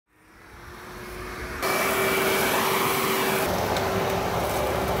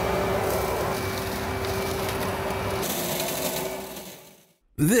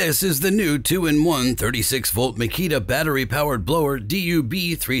This is the new 2-in-1 36-volt Makita battery-powered blower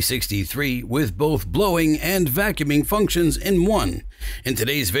DUB363 with both blowing and vacuuming functions in one. In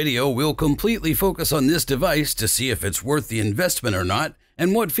today's video, we'll completely focus on this device to see if it's worth the investment or not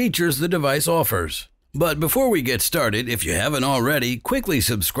and what features the device offers. But before we get started, if you haven't already, quickly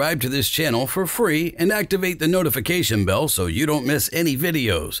subscribe to this channel for free and activate the notification bell so you don't miss any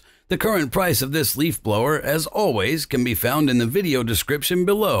videos. The current price of this leaf blower, as always, can be found in the video description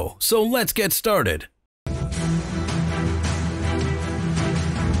below. So let's get started.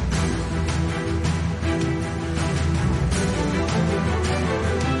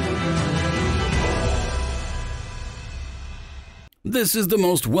 This is the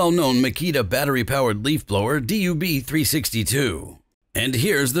most well-known Makita battery-powered leaf blower, DUB362. And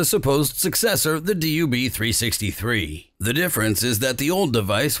here's the supposed successor, the DUB363. The difference is that the old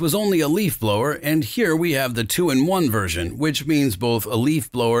device was only a leaf blower, and here we have the 2-in-1 version, which means both a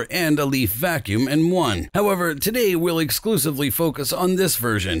leaf blower and a leaf vacuum in one. However, today we'll exclusively focus on this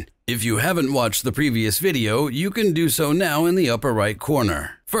version. If you haven't watched the previous video, you can do so now in the upper right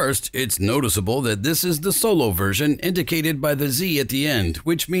corner. First, it's noticeable that this is the solo version indicated by the Z at the end,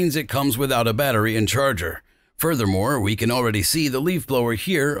 which means it comes without a battery and charger. Furthermore, we can already see the leaf blower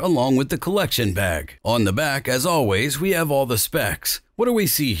here along with the collection bag. On the back, as always, we have all the specs. What do we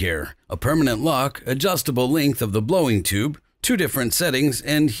see here? A permanent lock, adjustable length of the blowing tube, 2 different settings,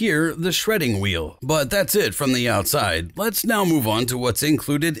 and here the shredding wheel. But that's it from the outside. Let's now move on to what's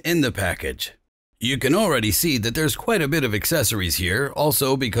included in the package. You can already see that there's quite a bit of accessories here,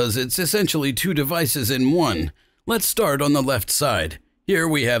 also because it's essentially 2 devices in one. Let's start on the left side. Here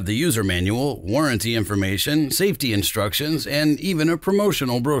we have the user manual, warranty information, safety instructions, and even a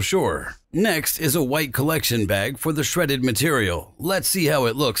promotional brochure. Next is a white collection bag for the shredded material. Let's see how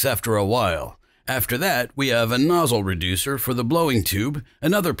it looks after a while. After that, we have a nozzle reducer for the blowing tube,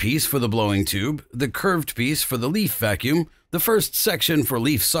 another piece for the blowing tube, the curved piece for the leaf vacuum, the first section for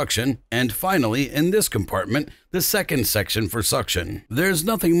leaf suction, and finally, in this compartment, the second section for suction. There's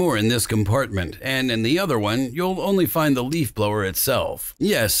nothing more in this compartment, and in the other one, you'll only find the leaf blower itself.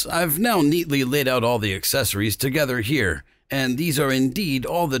 Yes, I've now neatly laid out all the accessories together here, and these are indeed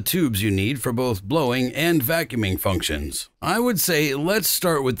all the tubes you need for both blowing and vacuuming functions. I would say let's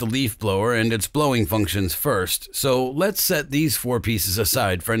start with the leaf blower and its blowing functions first, so let's set these 4 pieces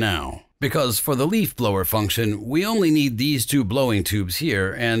aside for now. Because for the leaf blower function, we only need these 2 blowing tubes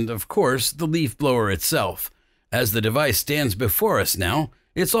here and, of course, the leaf blower itself. As the device stands before us now,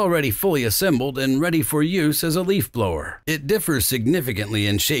 it's already fully assembled and ready for use as a leaf blower. It differs significantly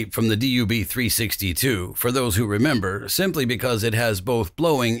in shape from the DUB362, for those who remember, simply because it has both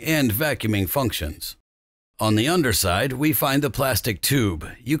blowing and vacuuming functions. On the underside, we find the plastic tube.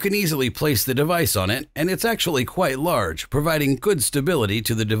 You can easily place the device on it, and it's actually quite large, providing good stability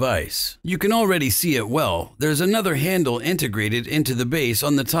to the device. You can already see it well. There's another handle integrated into the base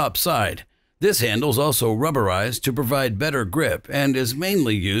on the top side. This handle's also rubberized to provide better grip and is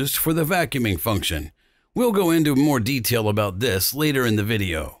mainly used for the vacuuming function. We'll go into more detail about this later in the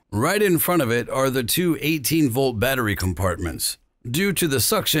video. Right in front of it are the 2 18-volt battery compartments. Due to the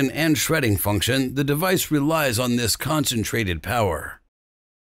suction and shredding function, the device relies on this concentrated power.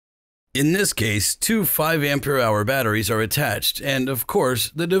 In this case, 2 5-ampere-hour batteries are attached and, of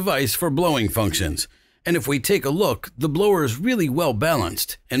course, the device for blowing functions. And if we take a look, the blower is really well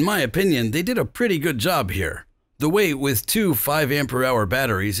balanced. In my opinion, they did a pretty good job here. The weight with 2 5-ampere-hour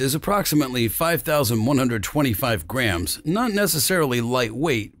batteries is approximately 5,125 grams, not necessarily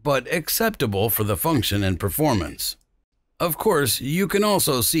lightweight, but acceptable for the function and performance. Of course, you can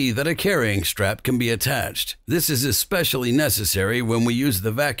also see that a carrying strap can be attached. This is especially necessary when we use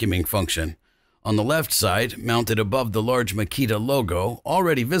the vacuuming function. On the left side, mounted above the large Makita logo,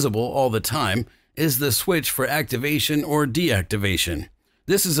 already visible all the time, is the switch for activation or deactivation.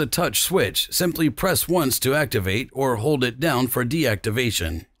 This is a touch switch. Simply press once to activate or hold it down for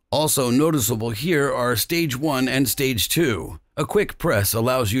deactivation. Also noticeable here are Stage 1 and Stage 2. A quick press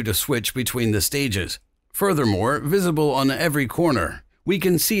allows you to switch between the stages. Furthermore, visible on every corner. We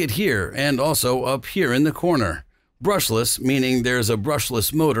can see it here and also up here in the corner. Brushless, meaning there's a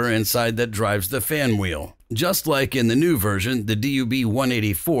brushless motor inside that drives the fan wheel. Just like in the new version, the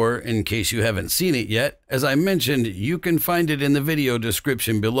DUB184, in case you haven't seen it yet, as I mentioned, you can find it in the video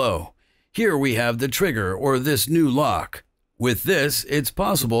description below. Here we have the trigger, or this new lock. With this, it's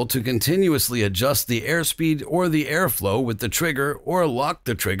possible to continuously adjust the airspeed or the airflow with the trigger or lock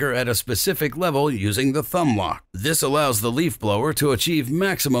the trigger at a specific level using the thumb lock. This allows the leaf blower to achieve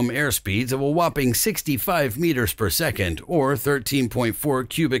maximum airspeeds of a whopping 65 meters per second or 13.4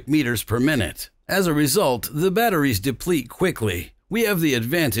 cubic meters per minute. As a result, the batteries deplete quickly. We have the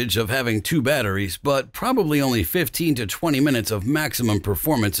advantage of having 2 batteries, but probably only 15 to 20 minutes of maximum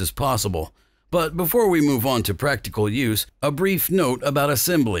performance is possible. But before we move on to practical use, a brief note about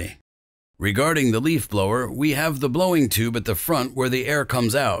assembly. Regarding the leaf blower, we have the blowing tube at the front where the air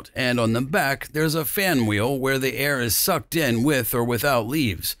comes out, and on the back there's a fan wheel where the air is sucked in with or without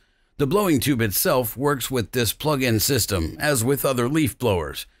leaves. The blowing tube itself works with this plug-in system, as with other leaf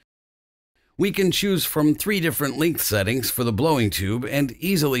blowers. We can choose from 3 different length settings for the blowing tube and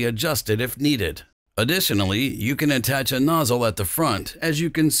easily adjust it if needed. Additionally, you can attach a nozzle at the front, as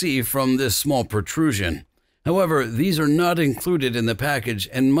you can see from this small protrusion. However, these are not included in the package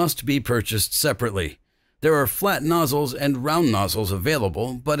and must be purchased separately. There are flat nozzles and round nozzles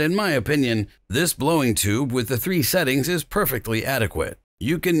available, but in my opinion, this blowing tube with the 3 settings is perfectly adequate.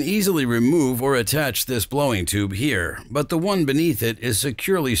 You can easily remove or attach this blowing tube here, but the one beneath it is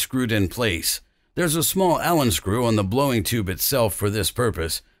securely screwed in place. There's a small Allen screw on the blowing tube itself for this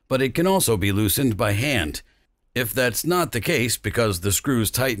purpose, but it can also be loosened by hand. If that's not the case because the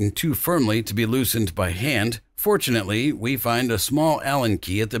screws tighten too firmly to be loosened by hand, fortunately we find a small Allen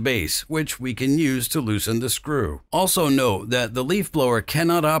key at the base, which we can use to loosen the screw. Also note that the leaf blower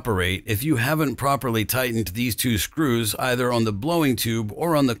cannot operate if you haven't properly tightened these 2 screws either on the blowing tube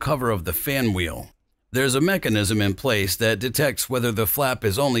or on the cover of the fan wheel. There's a mechanism in place that detects whether the flap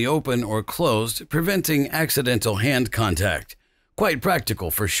is only open or closed, preventing accidental hand contact. Quite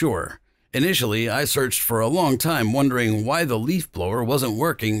practical for sure. Initially, I searched for a long time wondering why the leaf blower wasn't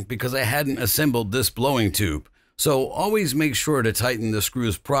working because I hadn't assembled this blowing tube. So always make sure to tighten the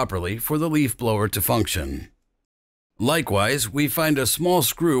screws properly for the leaf blower to function. Likewise, we find a small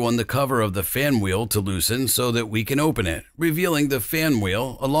screw on the cover of the fan wheel to loosen so that we can open it, revealing the fan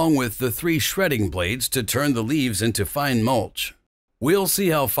wheel along with the 3 shredding blades to turn the leaves into fine mulch. We'll see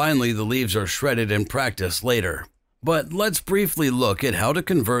how finely the leaves are shredded in practice later. But let's briefly look at how to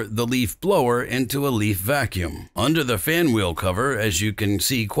convert the leaf blower into a leaf vacuum. Under the fan wheel cover, as you can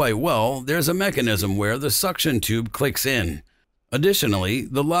see quite well, there's a mechanism where the suction tube clicks in. Additionally,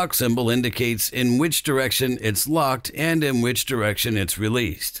 the lock symbol indicates in which direction it's locked and in which direction it's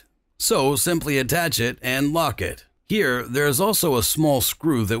released. So simply attach it and lock it. Here, there's also a small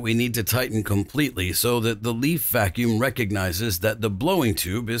screw that we need to tighten completely so that the leaf vacuum recognizes that the blowing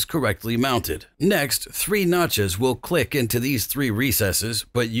tube is correctly mounted. Next, 3 notches will click into these 3 recesses,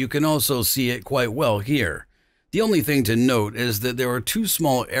 but you can also see it quite well here. The only thing to note is that there are 2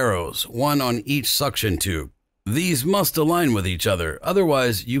 small arrows, one on each suction tube. These must align with each other,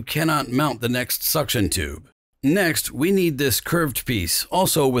 otherwise you cannot mount the next suction tube. Next, we need this curved piece,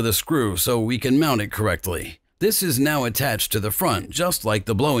 also with a screw, so we can mount it correctly. This is now attached to the front, just like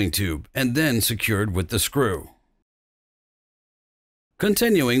the blowing tube, and then secured with the screw.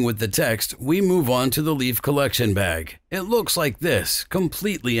 Continuing with the text, we move on to the leaf collection bag. It looks like this,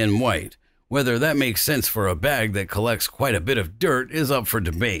 completely in white. Whether that makes sense for a bag that collects quite a bit of dirt is up for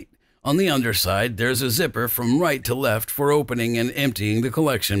debate. On the underside, there's a zipper from right to left for opening and emptying the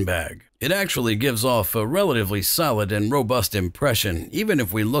collection bag. It actually gives off a relatively solid and robust impression, even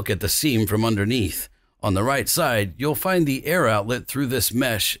if we look at the seam from underneath. On the right side, you'll find the air outlet through this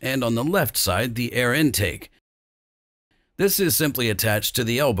mesh, and on the left side, the air intake. This is simply attached to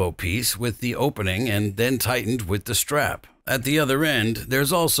the elbow piece with the opening and then tightened with the strap. At the other end,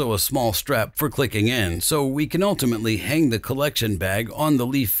 there's also a small strap for clicking in, so we can ultimately hang the collection bag on the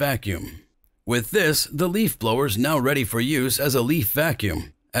leaf vacuum. With this, the leaf blower's now ready for use as a leaf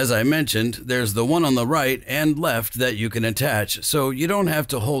vacuum. As I mentioned, there's the one on the right and left that you can attach, so you don't have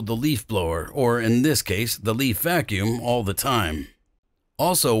to hold the leaf blower, or in this case, the leaf vacuum, all the time.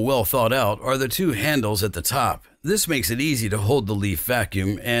 Also well thought out are the 2 handles at the top. This makes it easy to hold the leaf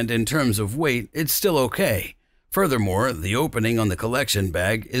vacuum, and in terms of weight, it's still okay. Furthermore, the opening on the collection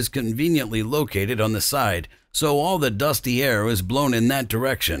bag is conveniently located on the side, so all the dusty air is blown in that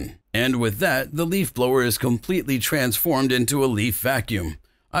direction. And with that, the leaf blower is completely transformed into a leaf vacuum.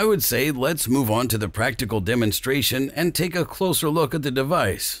 I would say let's move on to the practical demonstration and take a closer look at the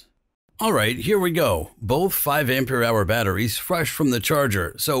device. Alright, here we go. Both 5 ampere-hour batteries fresh from the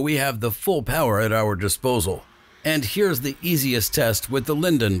charger, so we have the full power at our disposal. And here's the easiest test with the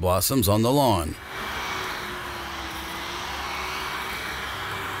linden blossoms on the lawn.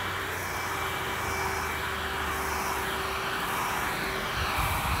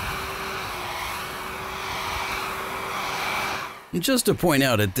 Just to point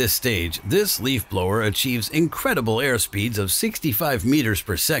out at this stage, this leaf blower achieves incredible air speeds of 65 meters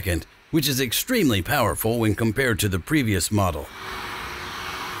per second, which is extremely powerful when compared to the previous model.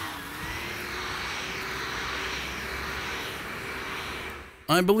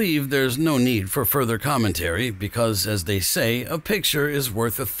 I believe there's no need for further commentary because, as they say, a picture is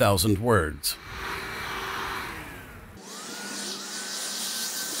worth 1,000 words.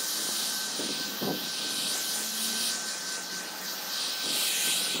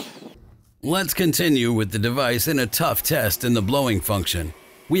 Let's continue with the device in a tough test in the blowing function.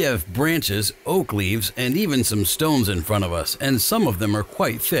 We have branches, oak leaves, and even some stones in front of us, and some of them are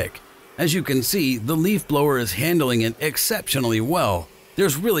quite thick. As you can see, the leaf blower is handling it exceptionally well.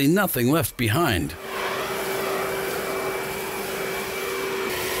 There's really nothing left behind.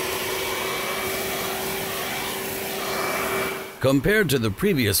 Compared to the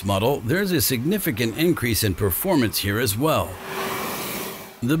previous model, there's a significant increase in performance here as well.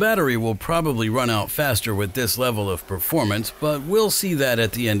 The battery will probably run out faster with this level of performance, but we'll see that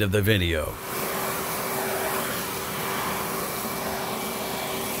at the end of the video.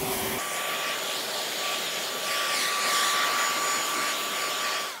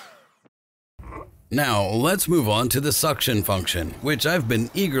 Now, let's move on to the suction function, which I've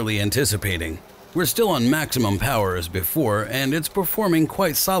been eagerly anticipating. We're still on maximum power as before, and it's performing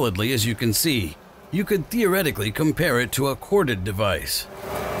quite solidly as you can see. You could theoretically compare it to a corded device.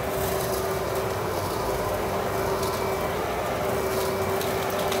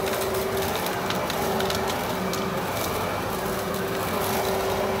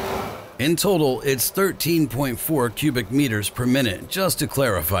 In total, it's 13.4 cubic meters per minute, just to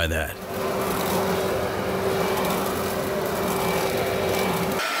clarify that.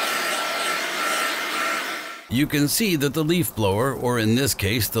 You can see that the leaf blower, or in this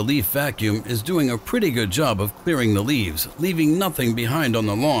case the leaf vacuum, is doing a pretty good job of clearing the leaves, leaving nothing behind on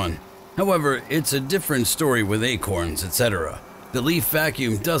the lawn. However, it's a different story with acorns, etc. The leaf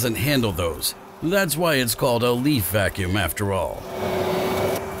vacuum doesn't handle those. That's why it's called a leaf vacuum after all.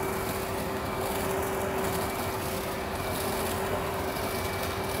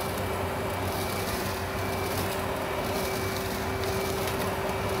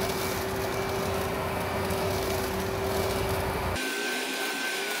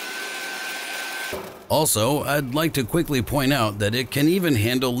 Also, I'd like to quickly point out that it can even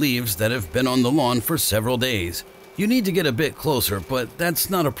handle leaves that have been on the lawn for several days. You need to get a bit closer, but that's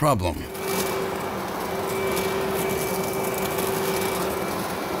not a problem.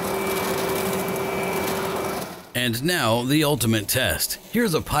 And now, the ultimate test.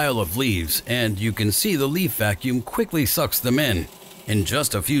 Here's a pile of leaves, and you can see the leaf vacuum quickly sucks them in. In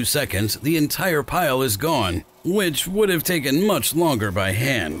just a few seconds, the entire pile is gone, which would have taken much longer by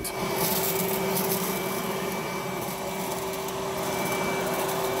hand.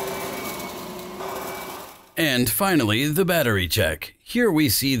 And finally, the battery check. Here we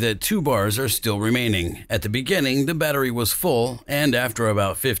see that 2 bars are still remaining. At the beginning, the battery was full, and after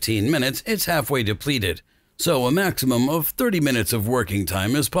about 15 minutes, it's halfway depleted. So a maximum of 30 minutes of working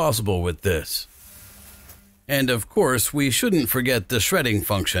time is possible with this. And of course, we shouldn't forget the shredding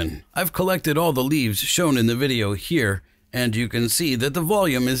function. I've collected all the leaves shown in the video here, and you can see that the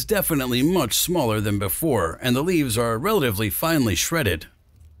volume is definitely much smaller than before, and the leaves are relatively finely shredded.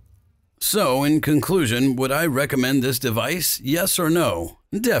 So, in conclusion, would I recommend this device? Yes or no?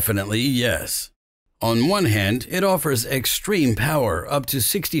 Definitely yes. On one hand, it offers extreme power, up to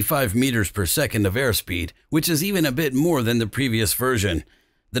 65 meters per second of airspeed, which is even a bit more than the previous version.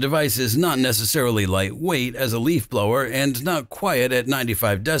 The device is not necessarily lightweight as a leaf blower and not quiet at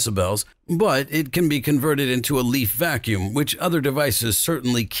 95 decibels, but it can be converted into a leaf vacuum, which other devices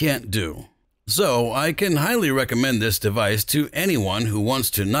certainly can't do. So, I can highly recommend this device to anyone who wants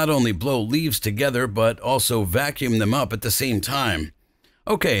to not only blow leaves together but also vacuum them up at the same time.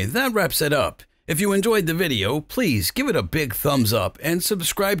 Okay, that wraps it up. If you enjoyed the video, please give it a big thumbs up and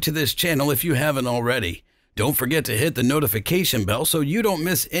subscribe to this channel if you haven't already. Don't forget to hit the notification bell so you don't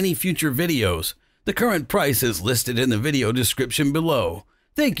miss any future videos. The current price is listed in the video description below.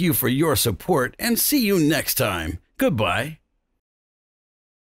 Thank you for your support and see you next time. Goodbye.